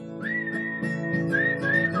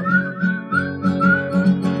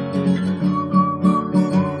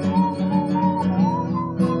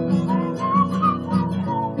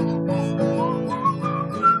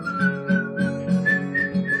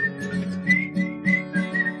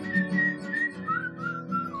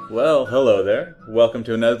Well, hello there. Welcome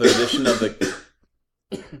to another edition of the...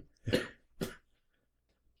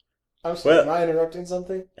 I'm sorry, am I interrupting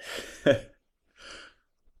something?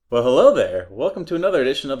 Well, hello there. Welcome to another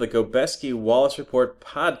edition of the Gobeski Wallace Report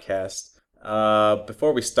podcast.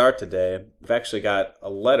 Before we start today, we've actually got a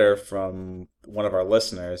letter from one of our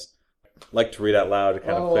listeners. I'd like to read out loud to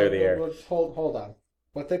kind of clear the air. Hold on.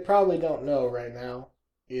 What they probably don't know right now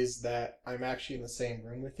is that I'm actually in the same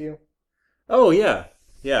room with you. Oh, yeah.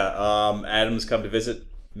 Yeah, Adam's come to visit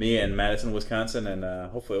me in Madison, Wisconsin, and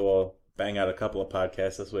hopefully we'll bang out a couple of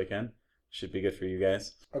podcasts this weekend. Should be good for you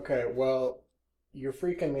guys. Okay, well, you're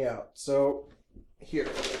freaking me out. So, here.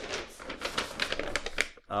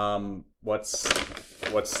 What's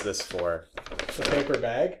this for? The paper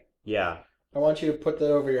bag? Yeah. I want you to put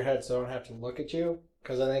that over your head so I don't have to look at you.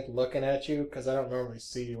 Because I think looking at you, because I don't normally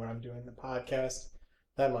see you when I'm doing the podcast,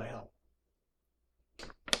 that might help.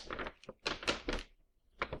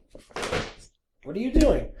 What are you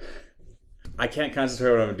doing? I can't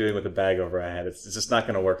concentrate on what I'm doing with the bag over my head. It's just not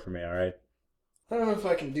going to work for me, all right? I don't know if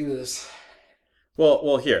I can do this.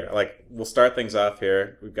 Well, here, we'll start things off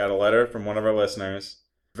here. We've got a letter from one of our listeners.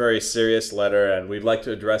 Very serious letter, and we'd like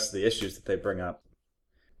to address the issues that they bring up.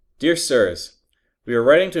 Dear sirs, we are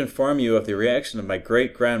writing to inform you of the reaction of my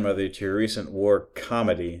great-grandmother to your recent war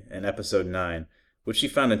comedy in episode 9, which she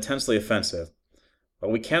found intensely offensive.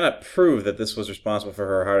 While we cannot prove that this was responsible for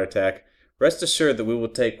her heart attack, rest assured that we will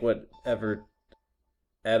take whatever...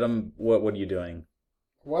 Adam, what are you doing?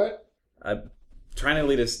 What? I'm trying to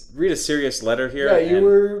read a serious letter here. Yeah, you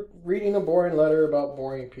were reading a boring letter about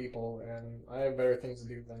boring people, and I have better things to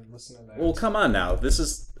do than listen to that. Well, come on now.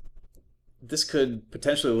 This could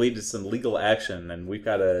potentially lead to some legal action, and we've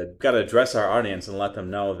got to address our audience and let them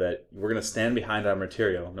know that we're going to stand behind our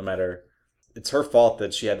material, no matter... It's her fault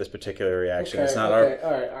that she had this particular reaction. Okay, it's not our...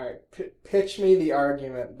 All right. Pitch me the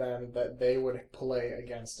argument, then, that they would play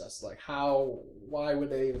against us. Why would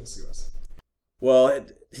they even sue us? Well,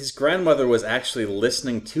 his grandmother was actually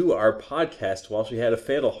listening to our podcast while she had a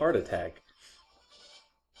fatal heart attack.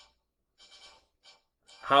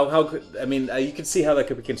 How could... I mean, you can see how that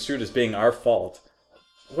could be construed as being our fault.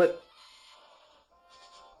 What...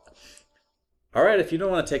 All right, if you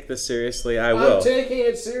don't want to take this seriously, I will. I'm taking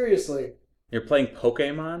it seriously. You're playing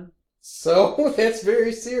Pokemon? So, that's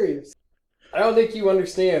very serious. I don't think you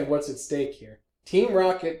understand what's at stake here. Team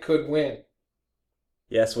Rocket could win.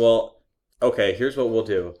 Yes, well, okay, here's what we'll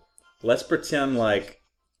do. Let's pretend like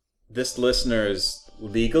this listener's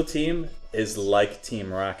legal team is like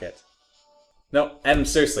Team Rocket. No, Adam,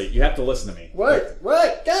 seriously, you have to listen to me. What?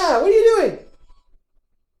 What? God, what are you doing?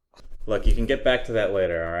 Look, you can get back to that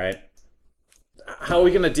later, all right? How are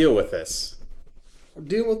we going to deal with this?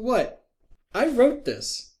 Deal with what? I wrote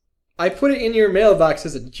this. I put it in your mailbox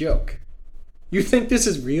as a joke. You think this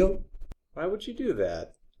is real? Why would you do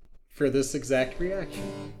that? For this exact reaction.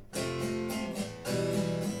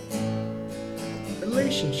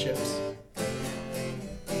 Relationships.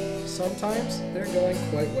 Sometimes they're going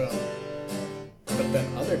quite well. But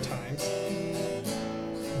then other times,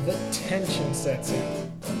 the tension sets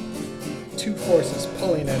in. Two forces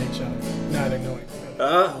pulling at each other, neither knowing.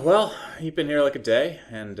 Well, you've been here like a day,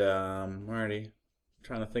 and I'm already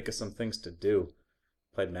trying to think of some things to do.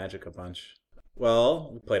 Played Magic a bunch.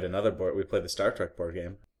 Well, we played the Star Trek board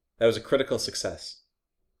game. That was a critical success.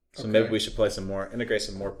 So okay. Maybe we should integrate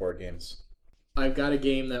some more board games. I've got a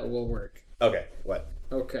game that will work. Okay, what?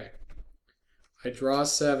 Okay. I draw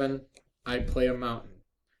 7, I play a mountain.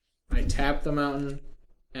 I tap the mountain,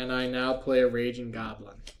 and I now play a Raging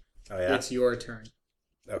Goblin. Oh, yeah? It's your turn.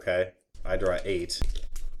 Okay. I draw 8.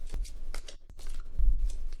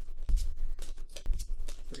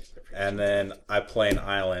 And then I play an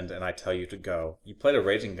island, and I tell you to go. You played a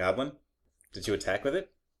Raging Goblin? Did you attack with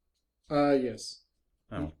it? Yes.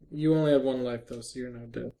 Oh. You only have 1 life, though, so you're now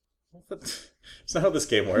dead. That's not how this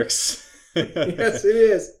game works. Yes, it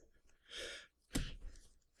is.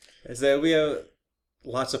 Is that we have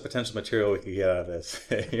lots of potential material we could get out of this.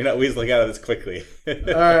 You're not weaseling out of this quickly.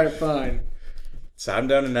 Alright, fine. So I'm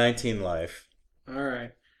down to 19 life.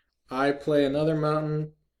 Alright. I play another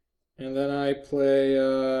mountain, and then I play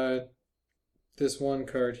this 1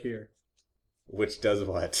 card here. Which does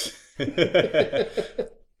what?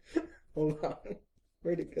 Hold on.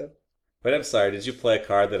 Where'd it go? Wait, I'm sorry. Did you play a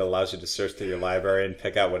card that allows you to search through your library and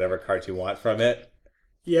pick out whatever card you want from it?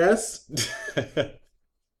 Yes.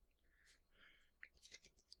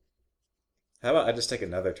 How about I just take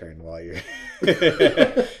another turn while you're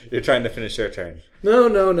you're trying to finish your turn? No.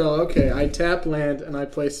 Okay, I tap land and I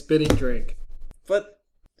play Spitting Drake. But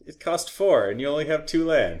it cost 4 and you only have 2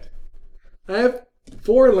 land. I have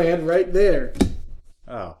 4 land right there.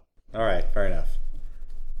 Oh. Alright, fair enough.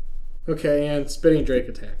 Okay, and Spitting Drake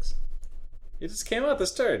attacks. It just came out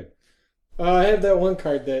this turn. I have that one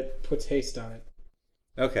card that puts haste on it.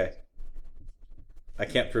 Okay. I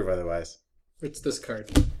can't prove otherwise. It's this card.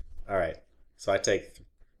 Alright. So I take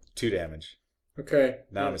 2 damage. Okay.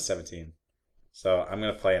 Now I'm at 17. So I'm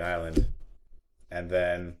going to play an island. And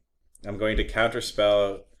then I'm going to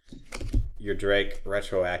counterspell your Drake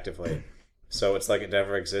retroactively. So it's like it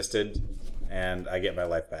never existed, and I get my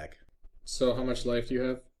life back. So how much life do you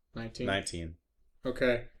have? 19? 19.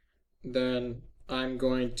 Okay. Then I'm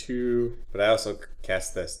going to... But I also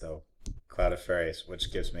cast this, though. Cloud of Fairies,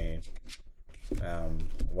 which gives me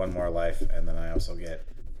 1 more life, and then I also get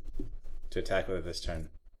to attack with it this turn.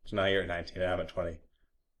 So now you're at 19, and I'm at 20.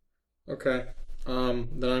 Okay.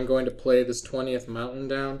 Then I'm going to play this 20th mountain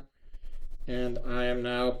down. And I am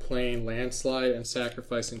now playing Landslide and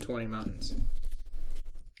sacrificing 20 mountains.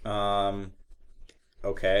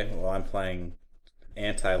 Okay, well I'm playing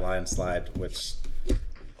anti-landslide, which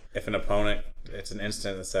if an opponent, it's an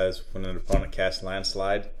instant that says when an opponent casts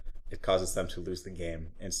landslide, it causes them to lose the game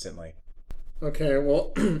instantly. Okay,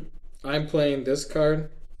 well, I'm playing this card,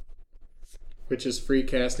 which is free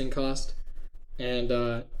casting cost,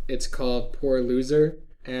 and it's called Poor Loser,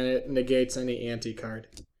 and it negates any anti-card.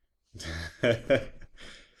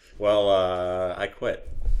 Well, I quit.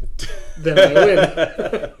 Then I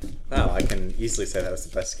win. Wow, I can easily say that was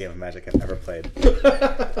the best game of Magic I've ever played.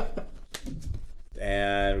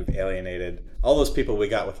 And we've alienated all those people we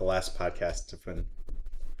got with the last podcast have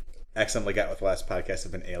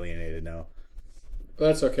been alienated now.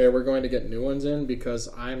 That's okay. We're going to get new ones in because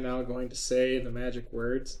I'm now going to say the magic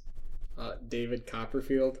words. David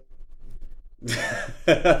Copperfield.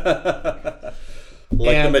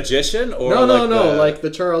 Like The Magician? Or No, like the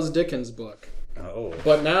Charles Dickens book. Oh.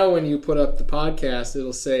 But now when you put up the podcast,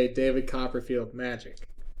 it'll say David Copperfield Magic.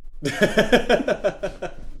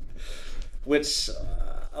 Which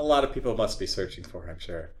a lot of people must be searching for, I'm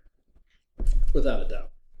sure. Without a doubt.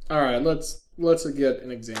 All right, let's get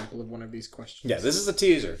an example of one of these questions. Yeah, this is a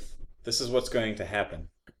teaser. This is what's going to happen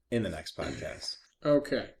in the next podcast.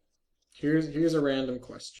 Okay. Here's a random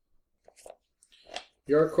question.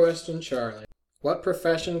 Your question, Charlie. What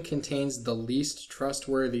profession contains the least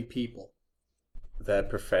trustworthy people? That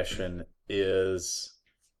profession is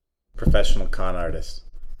professional con artist.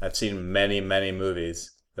 I've seen many, many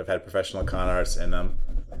movies that have had professional con artists in them.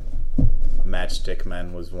 Matchstick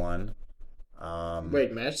Men was one.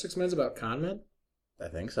 Wait, Matchstick Men's about con men? I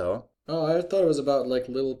think so. Oh, I thought it was about like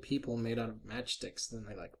little people made out of matchsticks. Then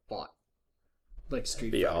they like fought, like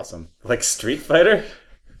Street Be Fighter. awesome. Like Street Fighter?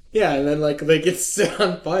 Yeah, and then like they get set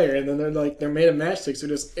on fire, and then they're made of matchsticks, so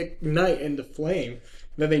just ignite into flame.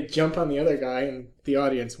 And then they jump on the other guy, and the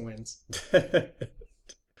audience wins. That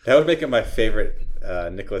would make it my favorite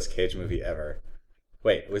Nicolas Cage movie ever.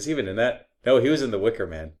 Wait, was he even in that? No, he was in The Wicker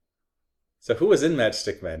Man. So who was in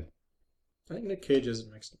Matchstick Men? I think Nick Cage is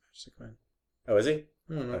next to Matchstick Man. Oh, is he?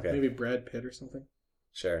 I don't know. Okay. Maybe Brad Pitt or something.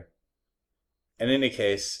 Sure. In any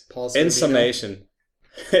case, Paul in Sorvino.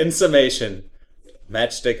 summation,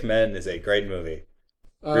 Matchstick Men is a great movie.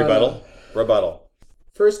 Rebuttal?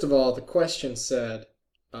 First of all, the question said,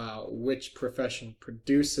 which profession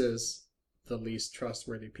produces the least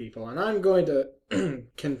trustworthy people? And I'm going to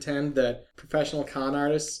contend that professional con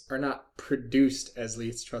artists are not produced as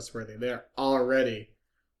least trustworthy. They're already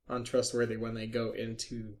untrustworthy when they go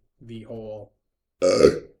into the whole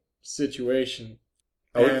situation.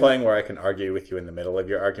 Are we playing where I can argue with you in the middle of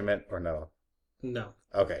your argument, or no? No.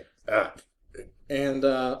 Okay. And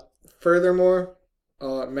furthermore,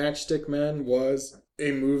 Matchstick Men was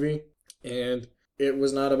a movie, and it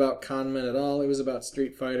was not about con men at all. It was about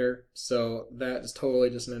Street Fighter, so that is totally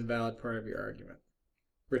just an invalid part of your argument.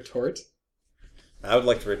 Retort? I would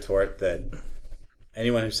like to retort that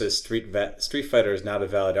anyone who says Street Fighter is not a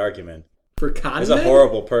valid argument For con is men? a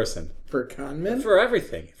horrible person. For con men? For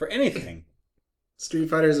everything. For anything. Street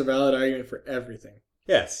Fighter is a valid argument for everything.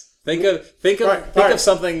 Yes. Think of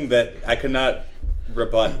something that I could not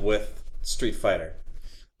rebut with Street Fighter.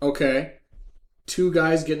 Okay. Two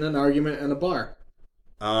guys getting an argument in a bar.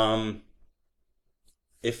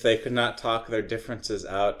 If they could not talk their differences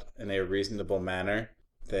out in a reasonable manner,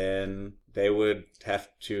 then they would have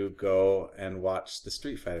to go and watch the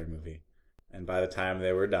Street Fighter movie. And by the time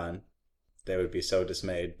they were done, they would be so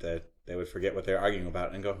dismayed that they would forget what they're arguing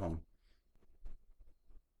about and go home.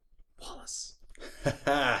 Wallace.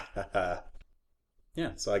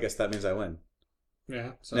 Yeah, so I guess that means I win.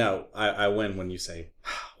 Yeah. So. Now, I win when you say,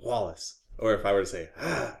 Wallace. Or if I were to say,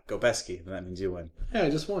 Gobeski, then that means you win. Yeah, I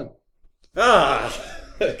just won. Ah!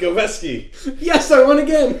 Goveski! Yes, I won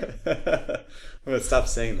again! I'm going to stop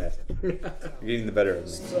saying that. You're getting the better of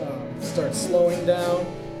me. Start slowing down.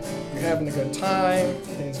 You're having a good time.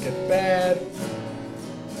 Things get bad.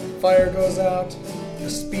 Fire goes out. Your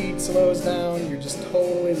speed slows down. You're just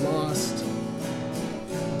totally lost.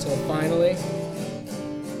 Until finally...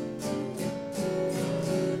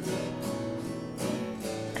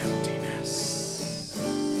 emptiness.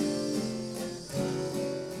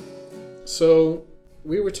 So,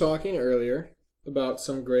 we were talking earlier about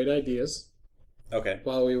some great ideas. Okay.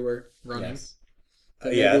 While we were running. Yes.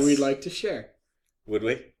 That maybe we'd like to share. Would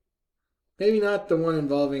we? Maybe not the one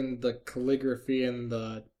involving the calligraphy and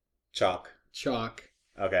the chalk.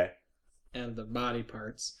 Okay. And the body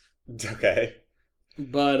parts. Okay.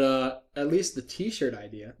 But at least the t-shirt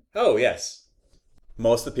idea. Oh, yes.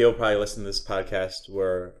 Most of the people probably listening to this podcast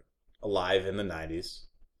were alive in the 90s.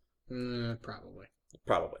 Probably.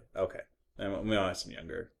 Probably. Okay. And we all have some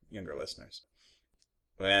younger listeners.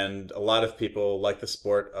 And a lot of people like the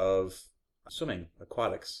sport of swimming,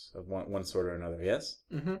 aquatics of one sort or another, yes?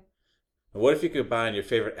 Mm-hmm. What if you combine your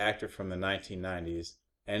favorite actor from the 1990s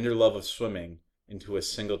and your love of swimming into a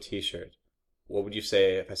single t-shirt? What would you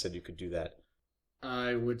say if I said you could do that?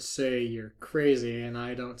 I would say you're crazy, and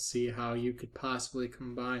I don't see how you could possibly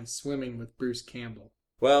combine swimming with Bruce Campbell.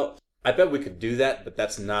 Well, I bet we could do that, but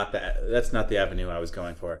that's not the avenue I was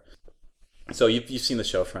going for. So you've seen the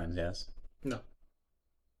show Friends, yes? No.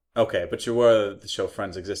 Okay, but you're aware the show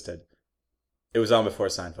Friends existed. It was on before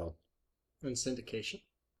Seinfeld. In syndication?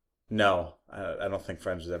 No, I don't think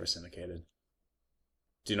Friends was ever syndicated.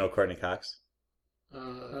 Do you know Courtney Cox?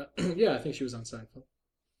 Yeah, I think she was on Seinfeld.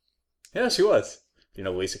 Yeah, she was. Do you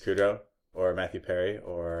know Lisa Kudrow or Matthew Perry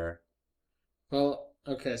or... Well,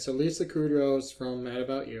 okay, so Lisa Kudrow's from Mad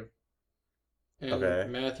About You. And okay.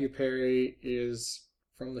 Matthew Perry is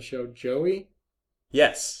from the show Joey?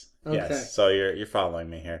 Yes. Okay. Yes. So you're following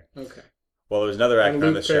me here. Okay. Well, there was another actor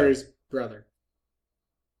on the show. Perry's brother.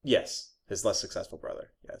 Yes. His less successful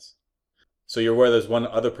brother. Yes. So you're aware there's one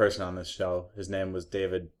other person on this show. His name was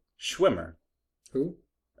David Schwimmer. Who?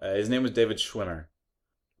 His name was David Schwimmer.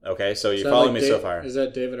 Okay, so you follow me so far. Is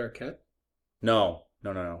that David Arquette? No.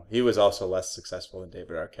 He was also less successful than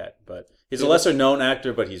David Arquette, but he's a lesser known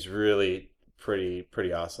actor, but he's really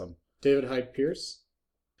pretty awesome. David Hyde Pierce?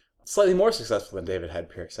 Slightly more successful than David Hyde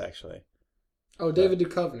Pierce, actually. Oh, David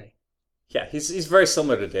Duchovny. Yeah, he's very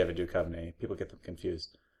similar to David Duchovny. People get them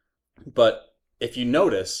confused. But if you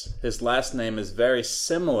notice, his last name is very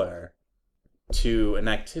similar to an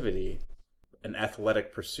activity, an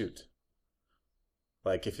athletic pursuit.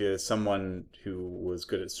 Like if you're someone who was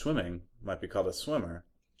good at swimming, might be called a swimmer.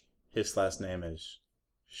 His last name is...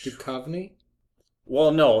 Duchovny?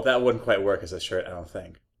 Well, no, that wouldn't quite work as a shirt, I don't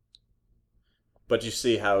think. But you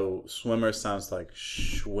see how swimmer sounds like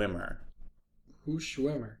schwimmer. Who's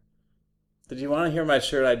Schwimmer? Did you want to hear my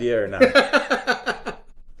shirt idea or not?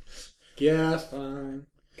 Yeah, fine.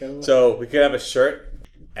 Go So we could have a shirt,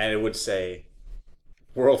 and it would say,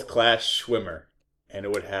 world-class schwimmer. And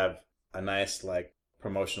it would have a nice,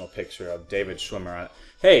 promotional picture of David Schwimmer on it.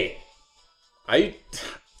 Hey, are you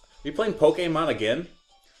playing Pokemon again?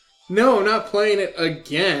 No, not playing it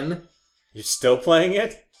again. You're still playing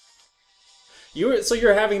it?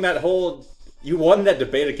 You're having that whole... You won that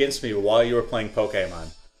debate against me while you were playing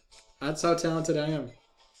Pokemon. That's how talented I am.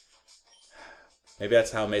 Maybe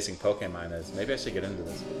that's how amazing Pokemon is. Maybe I should get into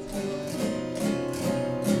this.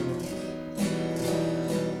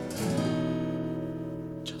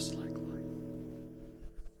 Just like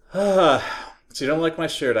life. So you don't like my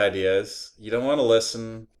shirt ideas. You don't want to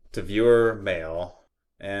listen to viewer mail.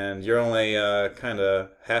 And you're only kind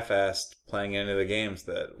of half-assed playing any of the games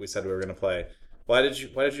that we said we were going to play. Why did you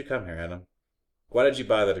come here, Adam? Why did you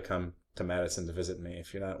bother to come to Madison to visit me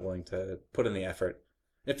if you're not willing to put in the effort?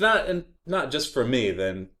 If not, and not just for me,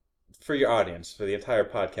 then for your audience, for the entire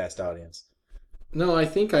podcast audience. No, I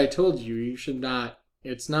think I told you, you should not.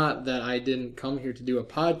 It's not that I didn't come here to do a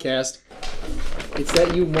podcast. It's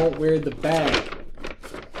that you won't wear the bag.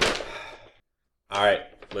 All right,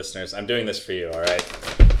 listeners, I'm doing this for you, all right?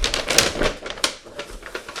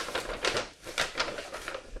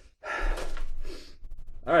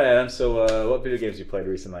 All right, Adam, so what video games you played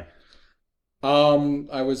recently?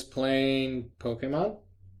 I was playing Pokemon.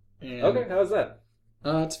 And, okay, how was that?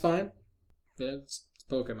 It's fine. It's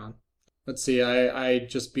Pokemon. Let's see, I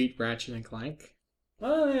just beat Ratchet and Clank.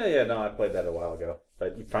 Oh, yeah, no, I played that a while ago.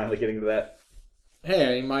 But you finally getting to that?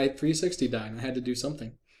 Hey, my 360 died and I had to do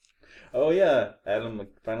something. Oh, yeah, Adam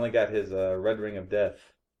finally got his Red Ring of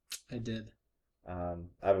Death. I did.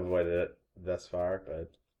 I've avoided it thus far,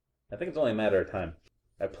 but I think it's only a matter of time.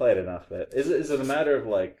 I played enough of it. Is it a matter of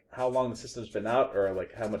like how long the system's been out, or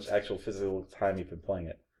like how much actual physical time you've been playing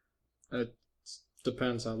it? It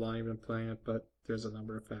depends how long you've been playing it, but there's a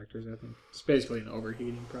number of factors, I think. It's basically an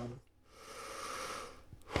overheating problem.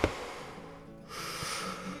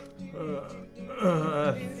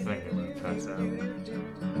 I think I'm gonna pass out.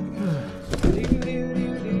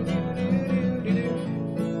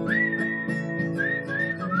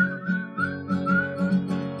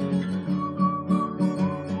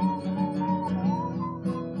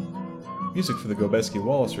 Music for the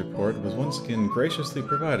Gobeski-Wallace Report was once again graciously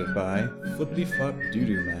provided by Flippity Flop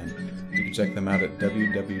Doo-Doo Man. You can check them out at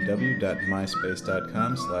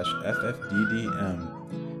www.myspace.com/ffddm.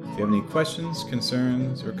 If you have any questions,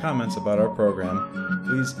 concerns, or comments about our program,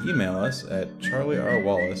 please email us at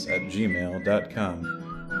charlierwallace@gmail.com.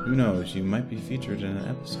 Who knows, you might be featured in an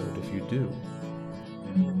episode if you do.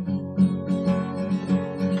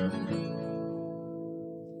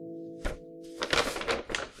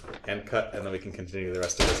 And cut, and then we can continue the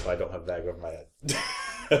rest of this, but I don't have a bag over my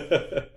head.